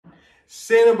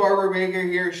Santa Barbara Baker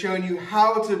here, showing you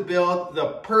how to build the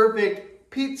perfect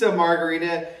pizza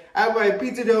margherita. I have my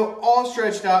pizza dough all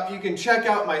stretched out. You can check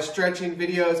out my stretching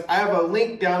videos. I have a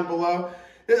link down below.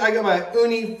 I got my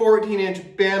Ooni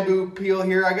 14-inch bamboo peel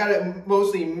here. I got it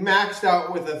mostly maxed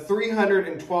out with a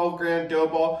 312 gram dough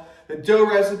ball. The dough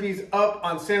recipe's up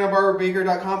on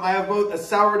santabarbarabaker.com. I have both a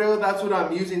sourdough, that's what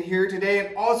I'm using here today,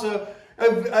 and also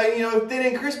a thin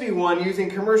and crispy one using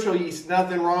commercial yeast.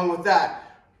 Nothing wrong with that.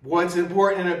 What's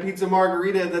important in a pizza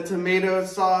margherita? The tomato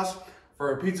sauce.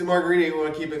 For a pizza margherita, you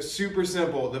want to keep it super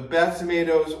simple. The best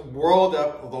tomatoes whirled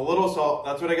up with a little salt.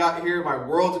 That's what I got here, my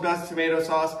world's best tomato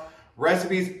sauce.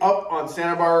 Recipes up on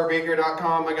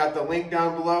santabarbarabaker.com. I got the link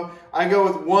down below. I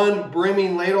go with one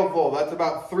brimming ladleful. That's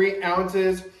about 3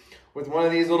 ounces with one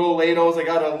of these little ladles. I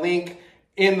got a link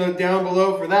down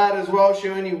below for that as well,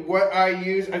 showing you what I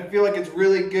use. I feel like it's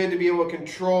really good to be able to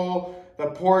control the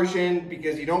portion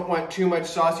because you don't want too much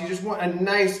sauce. You just want a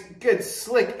nice, good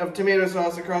slick of tomato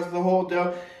sauce across the whole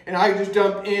dough. And I just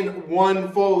dump in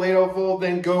one full ladleful,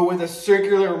 then go with a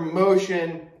circular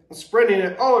motion, spreading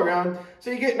it all around.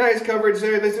 So you get nice coverage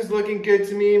there. This is looking good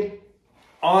to me.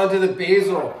 On to the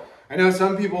basil. I know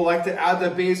some people like to add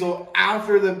the basil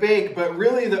after the bake, but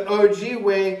really the OG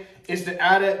way is to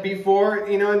add it before.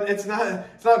 You know, it's not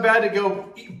bad to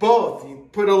go both. You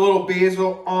put a little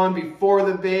basil on before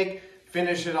the bake,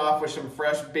 finish it off with some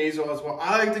fresh basil as well.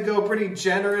 I like to go pretty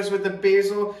generous with the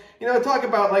basil. You know, talk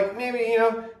about like maybe,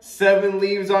 7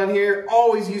 leaves on here.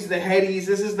 Always use the headies.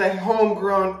 This is the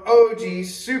homegrown OG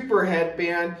super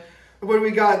headband. What do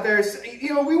we got there? So,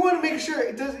 we want to make sure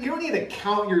you don't need to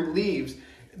count your leaves.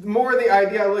 More the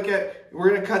idea I look at, we're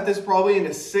going to cut this probably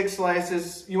into 6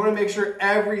 slices. You want to make sure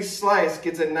every slice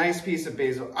gets a nice piece of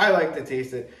basil. I like to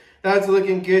taste it. That's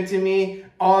looking good to me.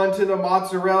 On to the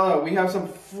mozzarella. We have some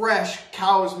fresh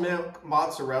cow's milk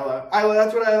mozzarella.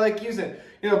 That's what I like using.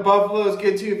 Buffalo is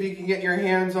good too if you can get your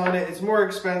hands on it. It's more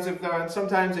expensive though, and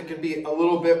sometimes it can be a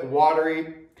little bit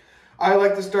watery. I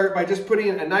like to start by just putting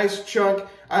in a nice chunk.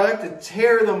 I like to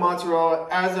tear the mozzarella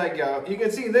as I go. You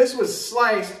can see this was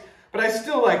sliced, but I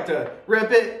still like to rip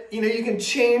it. You can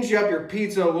change up your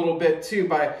pizza a little bit too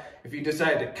by, if you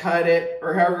decide to cut it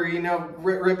or however,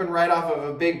 ripping right off of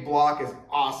a big block is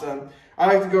awesome. I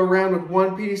like to go around with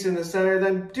 1 piece in the center,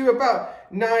 then do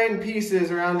about 9 pieces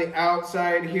around the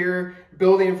outside here,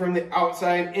 building from the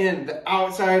outside in. The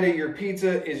outside of your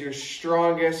pizza is your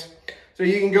strongest. So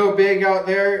you can go big out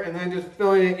there and then just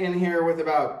filling it in here with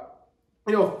about,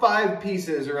 5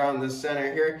 pieces around the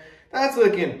center here. That's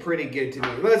looking pretty good to me.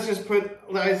 Let's just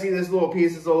I see this little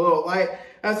piece is a little light.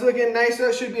 That's looking nice.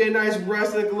 That should be a nice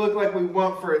rustic look like we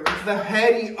want for it. It's the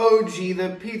heady OG,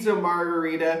 the pizza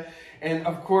margherita. And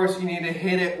of course, you need to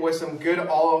hit it with some good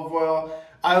olive oil.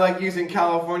 I like using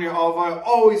California olive oil.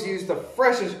 Always use the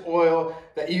freshest oil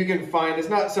that you can find. It's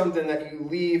not something that you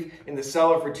leave in the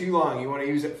cellar for too long. You want to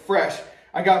use it fresh.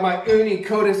 I got my Ooni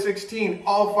Koda 16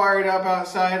 all fired up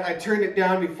outside. I turned it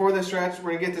down before the stretch.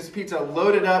 We're gonna get this pizza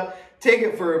loaded up, take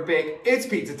it for a bake. It's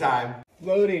pizza time.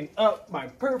 Loading up my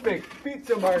perfect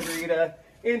pizza margherita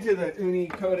into the Ooni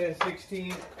Koda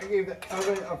 16. I gave the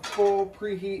oven a full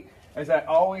preheat, as I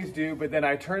always do, but then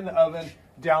I turn the oven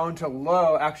down to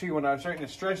low, actually when I'm starting to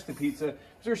stretch the pizza,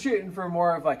 because we're shooting for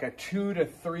more of like a 2 to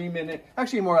 3 minute,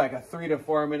 actually more like a 3 to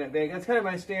 4 minute bake. That's kind of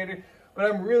my standard, but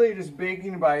I'm really just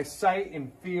baking by sight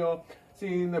and feel.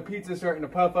 Seeing the pizza starting to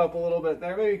puff up a little bit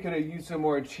there. Maybe could have used some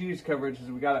more cheese coverage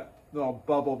because we got a little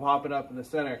bubble popping up in the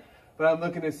center. But I'm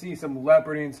looking to see some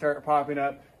leoparding start popping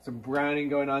up, some browning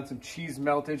going on, some cheese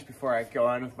meltage before I go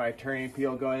on with my turning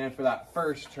peel going in for that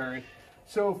first turn.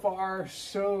 So far,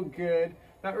 so good.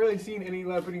 Not really seeing any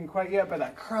leoparding quite yet, but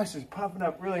that crust is puffing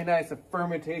up really nice. The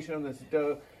fermentation on this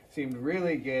dough seemed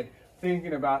really good.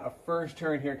 Thinking about a first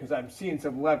turn here because I'm seeing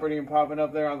some leoparding popping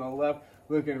up there on the left,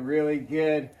 looking really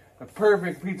good. The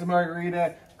perfect pizza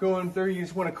margherita going through. You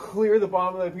just want to clear the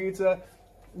bottom of the pizza,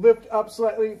 lift up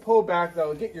slightly, pull back.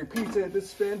 That'll get your pizza to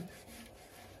spin.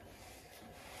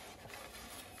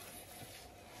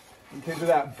 Because of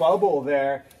that bubble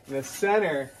there in the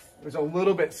center, it was a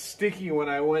little bit sticky when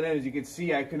I went in. As you can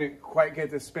see, I couldn't quite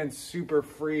get the spin super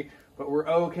free, but we're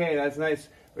okay. That's nice.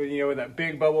 But, when that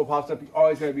big bubble pops up, you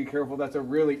always got to be careful. That's a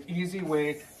really easy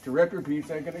way to rip your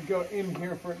pizza. I'm going to go in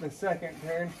here for the second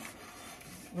turn.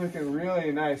 Looking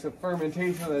really nice. The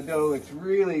fermentation of the dough looks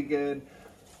really good.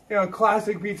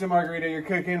 Classic pizza margherita, you're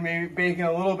cooking, maybe baking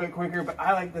a little bit quicker, but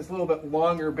I like this little bit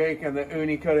longer bake on the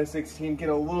Ooni Koda 16. Get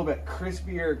a little bit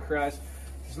crispier crust.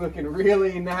 It's looking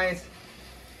really nice.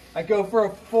 I go for a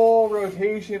full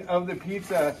rotation of the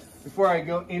pizza before I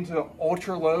go into the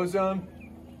ultra low zone.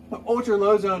 The ultra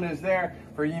low zone is there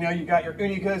for for, you know, you got your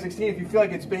Ooni Koda 16. If you feel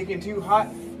like it's baking too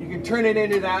hot, you can turn it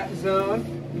into that zone.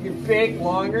 You can bake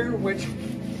longer, which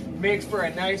makes for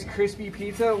a nice crispy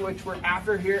pizza, which we're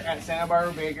after here at Santa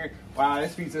Barbara Baker. Wow,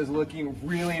 this pizza is looking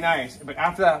really nice. But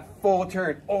after that full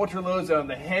turn, ultra low zone,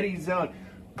 the heady zone,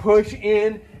 push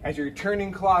in as you're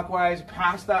turning clockwise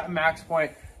past that max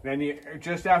point. Then you,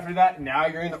 just after that, now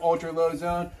you're in the ultra low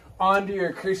zone, onto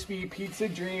your crispy pizza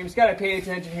dreams. Gotta pay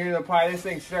attention here to the pie. This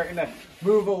thing's starting to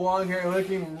move along here,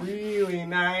 looking really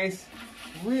nice.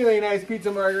 Really nice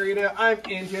pizza margherita. I'm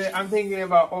into it. I'm thinking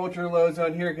about ultra low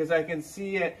zone here because I can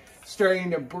see it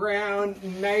starting to brown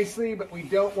nicely, but we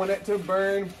don't want it to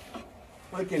burn.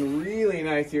 Looking really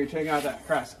nice here. Check out that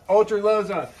crust. Ultra low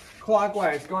zone,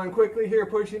 clockwise, going quickly here,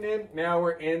 pushing in. Now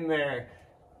we're in there.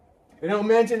 They don't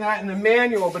mention that in the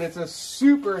manual, but it's a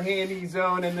super handy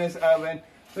zone in this oven.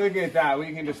 Look at that.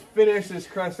 We can just finish this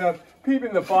crust up.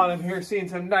 Peeping the bottom here, seeing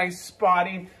some nice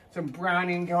spotting, some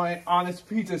browning going on. This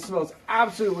pizza smells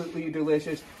absolutely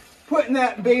delicious. Putting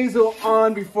that basil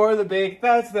on before the bake,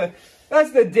 that's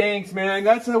the danks, man.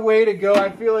 That's the way to go, I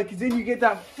feel like, because then you get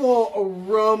that full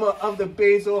aroma of the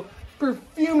basil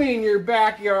perfuming your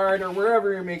backyard or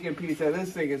wherever you're making pizza.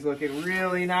 This thing is looking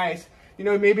really nice. You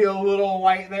know, maybe a little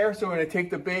light there, so we're gonna take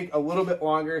the bake a little bit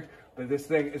longer, but this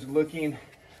thing is looking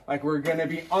like we're gonna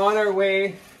be on our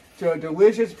way to a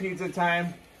delicious pizza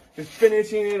time. Just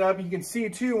finishing it up. You can see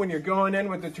too when you're going in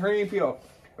with the turning peel,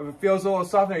 if it feels a little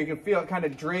softer, you can feel it kind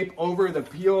of drape over the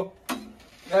peel.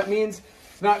 That means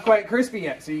it's not quite crispy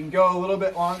yet, so you can go a little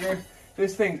bit longer.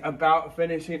 This thing's about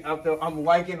finishing up though. I'm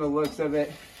liking the looks of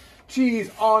it.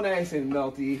 Cheese all nice and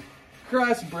melty.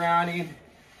 Crust browning.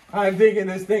 I'm thinking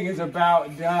this thing is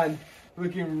about done.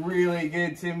 Looking really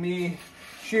good to me.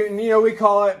 Shooting, you know, we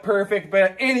call it perfect,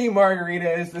 but any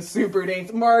margherita is the super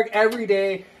dank. Marg every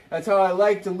day. That's how I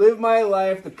like to live my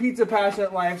life, the pizza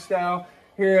passionate lifestyle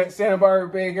here at Santa Barbara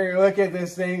Baker. Look at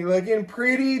this thing, looking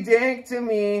pretty dank to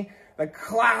me. The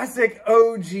classic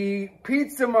OG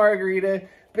pizza margherita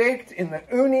baked in the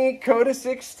Ooni Koda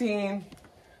 16.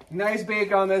 Nice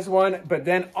bake on this one, but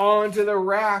then onto the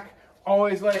rack.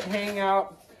 Always let it hang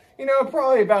out. You know,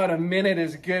 probably about a minute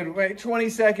is good. Wait, 20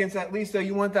 seconds at least, though.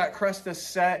 You want that crust to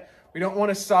set. We don't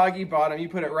want a soggy bottom. You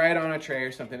put it right on a tray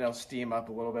or something. It'll steam up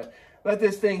a little bit. Let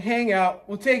this thing hang out.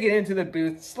 We'll take it into the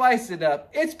booth, slice it up.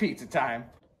 It's pizza time.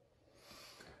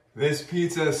 This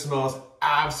pizza smells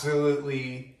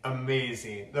absolutely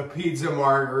amazing. The pizza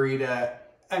margherita,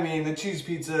 I mean, the cheese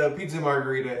pizza, pizza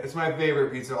margherita, it's my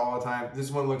favorite pizza all the time. This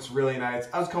one looks really nice.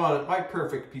 I was calling it my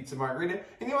perfect pizza margherita. And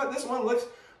you know what? This one looks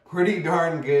pretty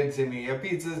darn good to me.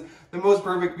 The most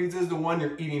perfect pizza is the one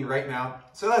you're eating right now.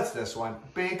 So that's this one.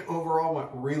 Bake overall went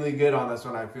really good on this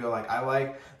one, I feel like. I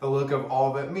like the look of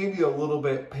all of it. Maybe a little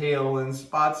bit pale in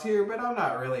spots here, but I'm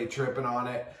not really tripping on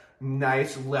it.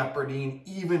 Nice leoparding,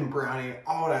 even browning,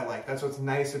 all what I like. That's what's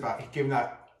nice about giving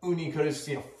that Ooni Koda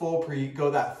a full preheat. Go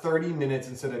that 30 minutes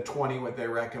instead of 20, what they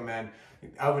recommend. The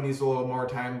oven needs a little more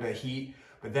time to heat,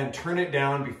 but then turn it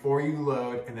down before you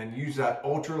load and then use that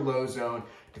ultra low zone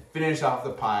to finish off the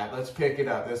pie. Let's pick it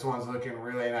up. This one's looking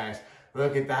really nice.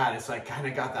 Look at that. It's like kind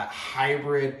of got that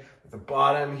hybrid at the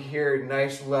bottom here,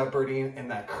 nice leoparding,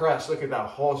 and that crust. Look at that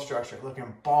whole structure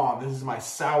looking bomb. This is my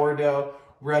sourdough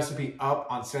recipe up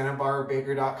on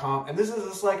santabarbarabaker.com. And this is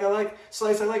a slice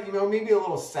I like, you know, maybe a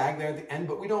little sag there at the end,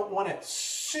 but we don't want it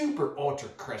super ultra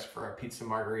crisp for a pizza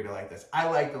margherita like this. I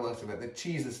like the looks of it. The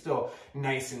cheese is still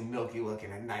nice and milky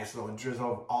looking, a nice little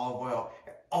drizzle of olive oil.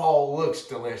 It all looks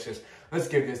delicious. Let's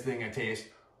give this thing a taste.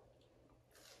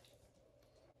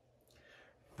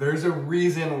 There's a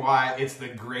reason why it's the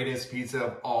greatest pizza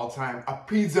of all time. A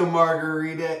pizza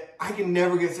margherita, I can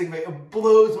never get sick of it. It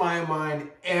blows my mind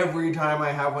every time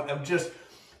I have one, of just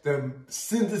the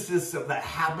synthesis of that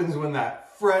happens when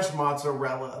that fresh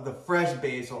mozzarella, the fresh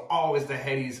basil, always the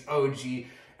Hetty's OG,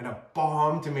 and a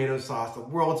bomb tomato sauce, the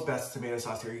world's best tomato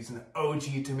sauce here, using the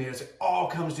OG tomatoes. It all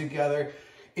comes together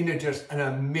into just an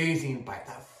amazing bite.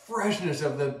 That freshness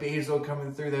of the basil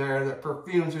coming through there, the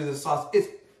perfume through the sauce, it's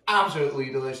absolutely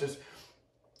delicious.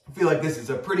 I feel like this is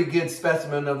a pretty good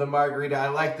specimen of the margherita. I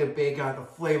like the bacon, the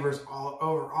flavors all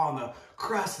over on the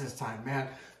crust this time, man.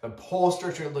 The whole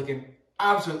structure looking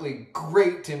absolutely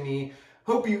great to me.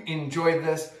 Hope you enjoyed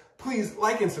this. Please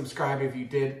like and subscribe if you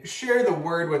did. Share the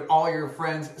word with all your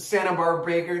friends. Santa Barbara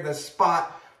Baker, the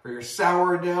spot for your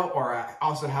sourdough, or I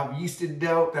also have yeasted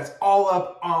dough. That's all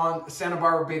up on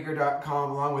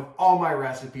santabarbarabaker.com along with all my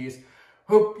recipes.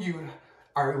 Hope you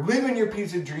are living your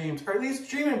pizza dreams, or at least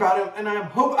dreaming about them, and I'm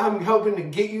hoping to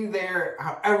get you there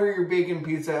however you're baking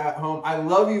pizza at home. I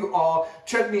love you all.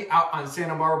 Check me out on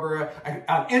Santa Barbara,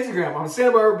 on Instagram, on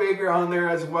Santa Barbara Baker on there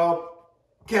as well.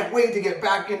 Can't wait to get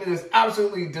back into this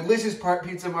absolutely delicious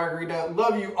pizza margherita.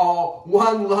 Love you all.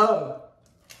 One love.